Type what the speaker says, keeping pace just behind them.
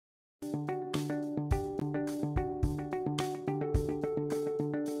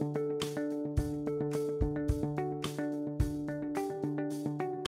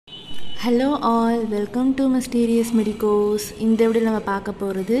Hello all, welcome to Mysterious Medicos. இந்த வீடியோவில் நம்ம பார்க்க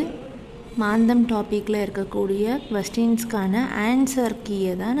போகிறது மாந்தம் டாப்பிக்கில் இருக்கக்கூடிய கொஸ்டின்ஸ்க்கான ஆன்சர்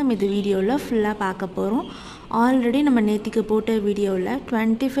கீயை தான் நம்ம இந்த வீடியோவில் ஃபுல்லாக பார்க்க போகிறோம். ஆல்ரெடி நம்ம நேற்றுக்கு போட்ட வீடியோவில்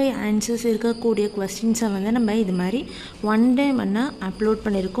 25 ஆன்சர்ஸ் இருக்கக்கூடிய கொஸ்டின்ஸை வந்து நம்ம இது மாதிரி ஒன் டே அப்லோட்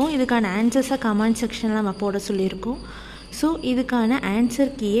பண்ணியிருக்கோம். இதுக்கான ஆன்சர்ஸை கமெண்ட் செக்ஷனில் நம்ம போட சொல்லியிருக்கோம். ஸோ இதுக்கான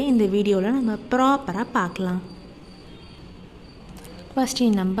ஆன்சர் கீயை இந்த வீடியோவில் நம்ம ப்ராப்பராக பார்க்கலாம். Question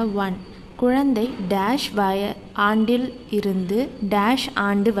number 1. குழந்தை டேஷ் ஆண்டில் இருந்து டேஷ்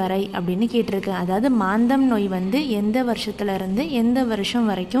ஆண்டு வரை அப்படின்னு கேட்டிருக்கேன். அதாவது மாந்தம் நோய் வந்து எந்த வருஷத்துலேருந்து எந்த வருஷம்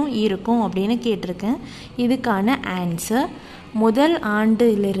வரைக்கும் இருக்கும் அப்படின்னு கேட்டிருக்கேன். இதுக்கான ஆன்சர் முதல்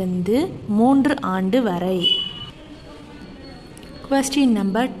ஆண்டிலிருந்து 3 ஆண்டு வரை. Question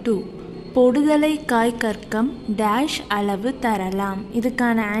number 2. பொடுதலை காய் கற்கம் டேஷ் அளவு தரலாம்.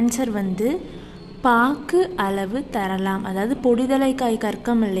 இதுக்கான ஆன்சர் வந்து பாக்கு அளவு தரலாம். அதாவது பொடிதலைக்காய்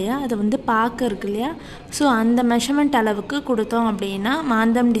கற்கம் இல்லையா, அது வந்து பாக்கு இருக்கு இல்லையா, ஸோ அந்த மெஷர்மெண்ட் அளவுக்கு கொடுத்தோம் அப்படின்னா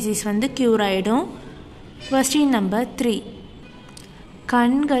மாந்தம் டிசீஸ் வந்து க்யூர் ஆகிடும். Question number 3.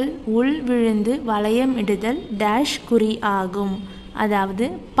 கண்கள் உள் விழுந்து வளையம் இடுதல் டேஷ் குறி ஆகும். அதாவது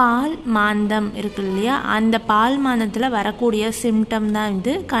பால் மாந்தம் இருக்கு இல்லையா, அந்த பால் மாந்தத்தில் வரக்கூடிய சிம்டம் தான்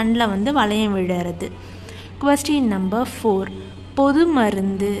வந்து கண்ணில் வந்து வளையம் விழுறது. Question number 4. பொது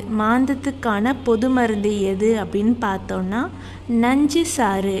மருந்து மாந்தத்துக்கான பொது மருந்து எது அப்படின்னு பார்த்தோன்னா நஞ்சு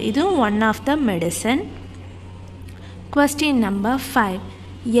சாறு. இதுவும் one of the medicine. Question number 5.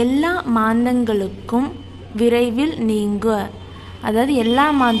 எல்லா மாந்தங்களுக்கும் விரைவில் நீங்க, அதாவது எல்லா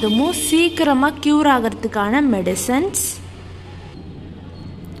மாந்தமும் சீக்கிரமாக க்யூர் ஆகிறதுக்கான மெடிசன்ஸ்.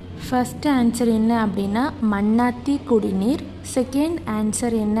 ஃபஸ்ட் ஆன்சர் என்ன அப்படின்னா மண்ணாத்தி குடிநீர். செகண்ட்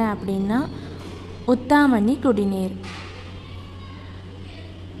ஆன்சர் என்ன அப்படின்னா உத்தாமணி குடிநீர்.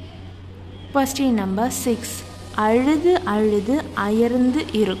 Question number 6. அழுது அழுது அயர்ந்து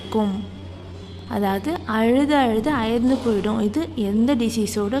இருக்கும். அதாவது அழுது அழுது அயர்ந்து போயிடும். இது எந்த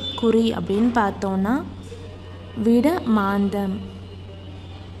டிசீஸோட குறி அப்படின்னு பார்த்தோன்னா விட மாந்தம்.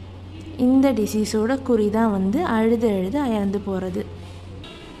 இந்த டிசீஸோட குறி தான் வந்து அழுது அழுது அயர்ந்து போகிறது.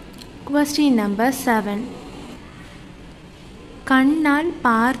 Question number 7. கண்ணால்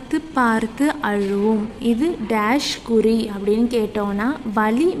பார்த்து பார்த்து அழுவும். இது டேஷ் குறி அப்படின்னு கேட்டோன்னா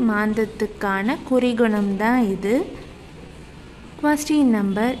வலி மாந்தத்துக்கான குறிகுணம் தான் இது. Question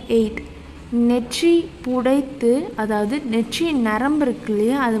number 8. நெற்றி புடைத்து, அதாவது நெற்றி நரம்பு இருக்கு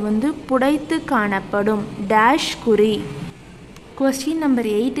இல்லையா, அது வந்து புடைத்து காணப்படும் டேஷ் குறி. கொஸ்டின்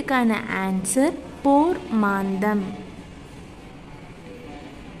நம்பர் 8க்கான ஆன்சர் போர் மாந்தம்.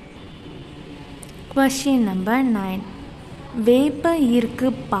 Question number 9. வேப்ப ஈர்க்கு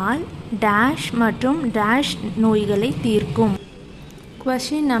பால் டேஷ் மற்றும் டேஷ் நோய்களை தீர்க்கும்.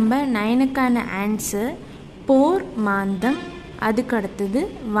 கொஸ்டின் நம்பர் 9க்கான ஆன்சர் போர் மாந்தம், அதுக்கடுத்தது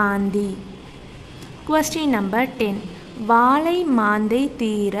வாந்தி. Question number 10. வாழை மாந்தை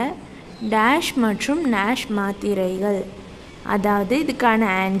தீர டேஷ் மற்றும் நேஷ் மாத்திரைகள். அதாவது இதுக்கான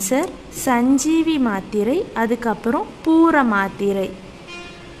ஆன்சர் சஞ்சீவி மாத்திரை, அதுக்கப்புறம் பூர மாத்திரை.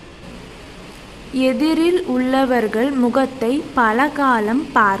 எதிரில் உள்ளவர்கள் முகத்தை பல காலம்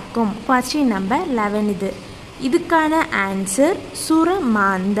பார்க்கும். கொஸ்டின் நம்பர் 11 இதுக்கான ஆன்சர் சுர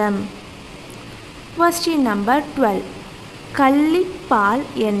மாந்தம். Question number 12. கள்ளிப்பால்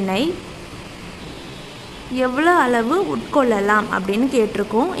எண்ணெய் எவ்வளோ அளவு உட்கொள்ளலாம் அப்படின்னு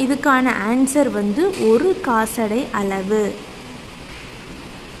கேட்டிருக்கோம். இதுக்கான ஆன்சர் வந்து 1 காசடை அளவு.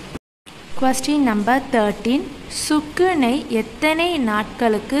 Question number 13. சுக்கு நெய் எத்தனை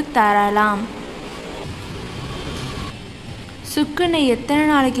நாட்களுக்கு தரலாம். சுக்குனை எத்தனை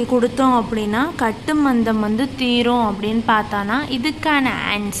நாளைக்கு கொடுத்தோம் அப்படின்னா கட்டு மந்தம் வந்து தீரும் அப்படின்னு பார்த்தானா இதுக்கான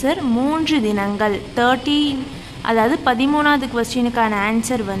ஆன்சர் 3 தினங்கள். 13, அதாவது 13வது கொஸ்டினுக்கான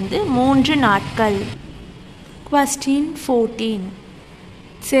ஆன்சர் வந்து 3 நாட்கள். கொஸ்டின் 14.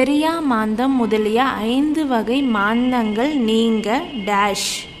 செரியா மாந்தம் முதலிய 5 வகை மாந்தங்கள் நீங்க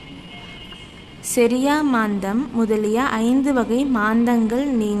டேஷ். செரியா மாந்தம் முதலிய 5 வகை மாந்தங்கள்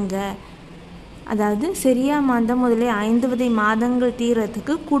நீங்க, அதாவது செரியா மாந்தம் முதலிய 5 வகை மாதங்கள்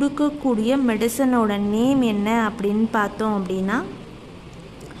தீரத்துக்கு கொடுக்கக்கூடிய மெடிசனோட நேம் என்ன அப்படின்னு பார்த்தோம் அப்படின்னா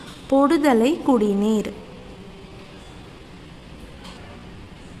பொடுதலை குடிநீர்.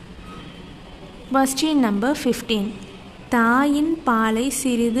 Question number 15. தாயின் பாலை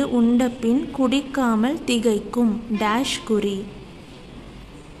சிறிது உண்ட பின் குடிக்காமல் திகைக்கும் டேஷ் குறி.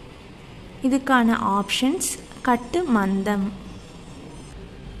 இதுக்கான ஆப்ஷன்ஸ் கட்டு மந்தம்.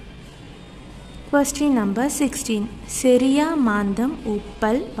 Question number 16. செரியா மாந்தம்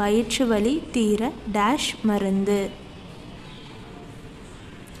உப்பல் வயிற்று வலி தீர டேஷ் மருந்து.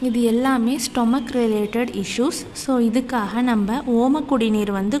 இது எல்லாமே ஸ்டொமக் ரிலேட்டட் இஷ்யூஸ். ஸோ இதுக்காக நம்ம ஓம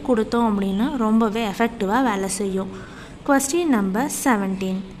குடிநீர் வந்து கொடுத்தோம் அப்படின்னா ரொம்பவே எஃபெக்டிவாக வேலை செய்யும். Question number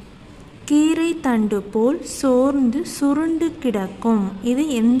 17. கீரை தண்டு போல் சோர்ந்து சுருண்டு கிடக்கும். இது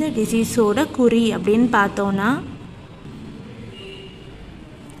எந்த டிசீஸோட குறி அப்படின்னு பார்த்தோன்னா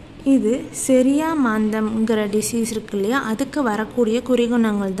இது செரியா மாந்தம்ங்கிற டிசீஸ் இருக்கு இல்லையா, அதுக்கு வரக்கூடிய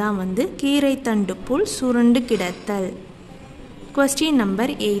குறிகுணங்கள் தான் வந்து கீரை தண்டு போல் சுருண்டு கிடத்தல். Question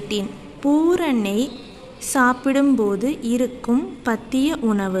number 18. பூரணை சாப்பிடும்போது இருக்கும் பத்திய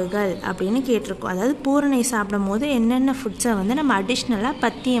உணவுகள் அப்படின்னு கேட்டிருக்கோம். அதாவது பூரணை சாப்பிடும் போது என்னென்ன ஃபுட்ஸை வந்து நம்ம அடிஷ்னலாக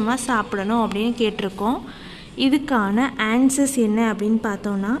பத்தியமாக சாப்பிடணும் அப்படின்னு கேட்டிருக்கோம். இதுக்கான ஆன்சர்ஸ் என்ன அப்படின்னு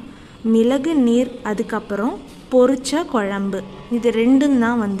பார்த்தோன்னா மிளகு நீர், அதுக்கப்புறம் பொரிச்ச குழம்பு, இது ரெண்டும்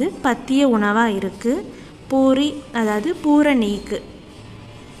தான் வந்து பத்திய உணவாக இருக்குது பூரி அதாவது பூரணிக்கு.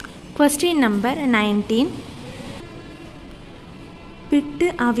 Question number 19. பிட்டு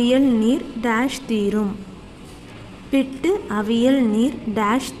அவியல் நீர் டேஷ் தீரும். பிட்டு அவியல் நீர்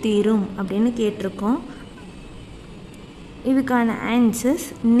டேஷ் தீரும் அப்படின்னு கேட்டிருக்கோம். இதுக்கான ஆன்சர்ஸ்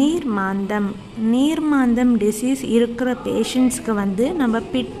நீர்மாந்தம். நீர்மாந்தம் டிசீஸ் இருக்கிற பேஷண்ட்ஸ்க்கு வந்து நம்ம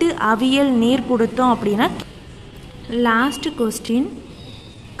பிட்டு அவியல் நீர் கொடுத்தோம் அப்படின்னா. Last question.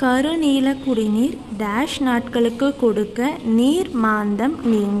 கருநீல குடிநீர் டேஷ் நாட்களுக்கு கொடுக்க நீர்மாந்தம்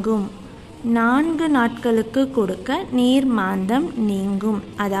நீங்கும். 4 நாட்களுக்கு கொடுக்க நீர்மாந்தம் நீங்கும்.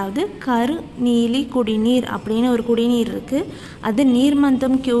 அதாவது கருநீலி குடிநீர் அப்படின்னு ஒரு குடிநீர் இருக்குது, அது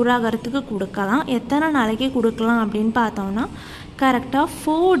நீர்மந்தம் க்யூர் ஆகிறதுக்கு கொடுக்கலாம். எத்தனை நாளைக்கு கொடுக்கலாம் அப்படின்னு பார்த்தோம்னா கரெக்டாக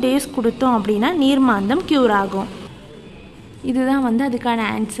 4 days கொடுத்தோம் அப்படின்னா நீர்மாந்தம் க்யூர் ஆகும். இதுதான் வந்து அதுக்கான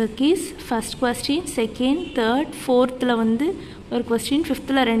answer keys. First question, second, third, ஃபோர்த்தில் வந்து ஒரு கொஸ்டின், 5th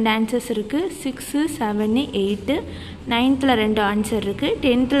 2 ஆன்சர்ஸ் இருக்குது, 6, 7, 8, 9th 2 ஆன்சர் இருக்குது,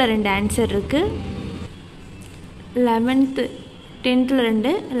 10th 2 ஆன்சர் இருக்குது, 11th 10th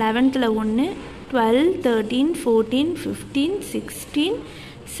 2, 11th 1, 12, 13, 14, 15, 16,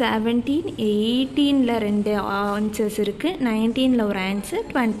 17, 18ல் 2 ஆன்சர்ஸ் இருக்குது, 19ல் ஒரு ஆன்சர்,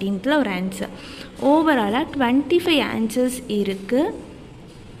 20th ஒரு ஆன்சர். ஓவராலாக 25 ஆன்சர்ஸ் இருக்குது.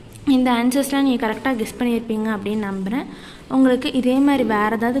 இந்த ஆன்சர்ஸ்லாம் நீங்கள் கரெக்டாக கெஸ் பண்ணியிருப்பீங்க அப்படின்னு நம்புகிறேன். உங்களுக்கு இதே மாதிரி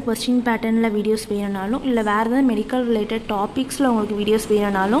வேறு ஏதாவது கொஸ்டின் பேட்டர்னில் வீடியோஸ் வேணுனாலும், இல்லை வேறு ஏதாவது மெடிக்கல் ரிலேட்டட் டாபிக்ஸில் உங்களுக்கு வீடியோஸ்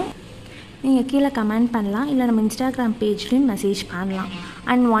வேணுனாலும் நீங்கள் கீழே கமெண்ட் பண்ணலாம், இல்லை நம்ம இன்ஸ்டாகிராம் பேஜ்லேயும் மெசேஜ் பண்ணலாம்.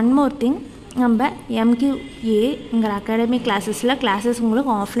 அண்ட் ஒன் மோர் திங், நம்ம MQAங்கிற அகாடமிக் கிளாஸஸ்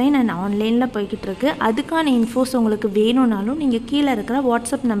உங்களுக்கு ஆஃப்லைன் அண்ட் ஆன்லைனில் போய்கிட்டு இருக்கு. அதுக்கான இன்ஃபோஸ் உங்களுக்கு வேணும்னாலும் நீங்கள் கீழே இருக்கிற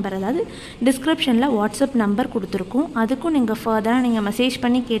வாட்ஸ்அப் நம்பர், அதாவது டிஸ்கிரிப்ஷனில் வாட்ஸ்அப் நம்பர் கொடுத்துருக்கோம், அதுக்கும் நீங்கள் ஃபர்தராக நீங்கள் மெசேஜ்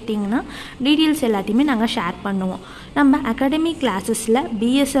பண்ணி கேட்டிங்கன்னா டீட்டெயில்ஸ் எல்லாத்தையுமே நாங்கள் ஷேர் பண்ணுவோம். நம்ம அகாடமிக் கிளாஸஸில்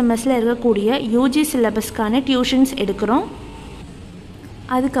BSMSல இருக்கக்கூடிய UG சிலபஸ்க்கான டியூஷன்ஸ் எடுக்கிறோம்.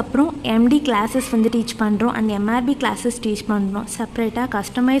 அதுக்கப்புறம் MD கிளாஸஸ் வந்து டீச் பண்ணுறோம் அண்ட் MRB கிளாஸஸ் டீச் பண்ணுறோம். செப்பரேட்டாக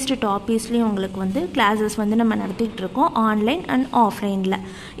கஸ்டமைஸ்டு டாபிக்ஸ்லேயும் உங்களுக்கு வந்து கிளாஸஸ் வந்து நம்ம நடத்திக்கிட்டு இருக்கோம், ஆன்லைன் அண்ட் ஆஃப்லைனில்.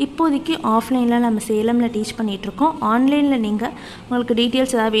 இப்போதைக்கு ஆஃப்லைனில் நம்ம சேலமில் டீச் பண்ணிகிட்ருக்கோம். ஆன்லைனில் நீங்கள் உங்களுக்கு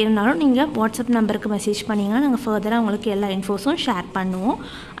டீட்டெயில்ஸ் ஏதாவது வேணும்னாலும் நீங்கள் வாட்ஸ்அப் நம்பருக்கு மெசேஜ் பண்ணிங்கன்னா நாங்கள் ஃபர்தராக உங்களுக்கு எல்லா இன்ஃபோஸும் ஷேர் பண்ணுவோம்.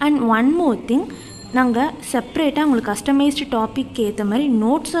 அண்ட் ஒன் மோர் திங், நாங்கள் செப்பரேட்டாக உங்களுக்கு கஸ்டமைஸ்டு டாபிக் ஏற்ற மாதிரி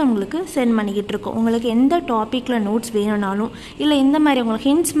நோட்ஸை உங்களுக்கு சென்ட் பண்ணிக்கிட்டு இருக்கோம். உங்களுக்கு எந்த டாப்பிக்கில் நோட்ஸ் வேணும்னாலும், இல்லை இந்த மாதிரி உங்களுக்கு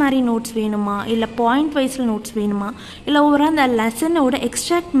ஹிண்ட்ஸ் மாதிரி நோட்ஸ் வேணுமா, இல்லை பாயிண்ட் வைஸில் நோட்ஸ் வேணுமா, இல்லை ஓவரால் அந்த லெசனோட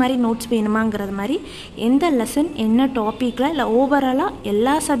எக்ஸ்ட்ராக்ட் மாதிரி நோட்ஸ் வேணுமாங்கிறது மாதிரி எந்த லெசன் என்ன டாப்பிக்கில் இல்லை ஓவராலாக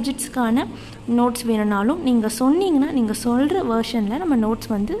எல்லா சப்ஜெக்ட்ஸுக்கான நோட்ஸ் வேணும்னாலும் நீங்கள் சொன்னீங்கன்னா நீங்கள் சொல்கிற வேர்ஷனில் நம்ம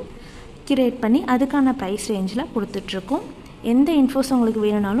நோட்ஸ் வந்து கிரியேட் பண்ணி அதுக்கான ப்ரைஸ் ரேஞ்சில் கொடுத்துட்ருக்கோம். எந்த இன்ஃபோஸ் உங்களுக்கு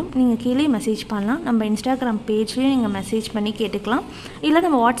வேணும்னாலும் நீங்கள் கீழே மெசேஜ் பண்ணலாம். நம்ம இன்ஸ்டாகிராம் பேஜ்லேயும் நீங்கள் மெசேஜ் பண்ணி கேட்டுக்கலாம், இல்லை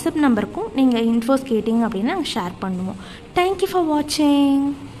நம்ம வாட்ஸ்அப் நம்பருக்கும் நீங்கள் இன்ஃபோஸ் கேட்டிங்க அப்படின்னா நாங்கள் ஷேர் பண்ணுவோம். தேங்க்யூ ஃபார் வாட்சிங்.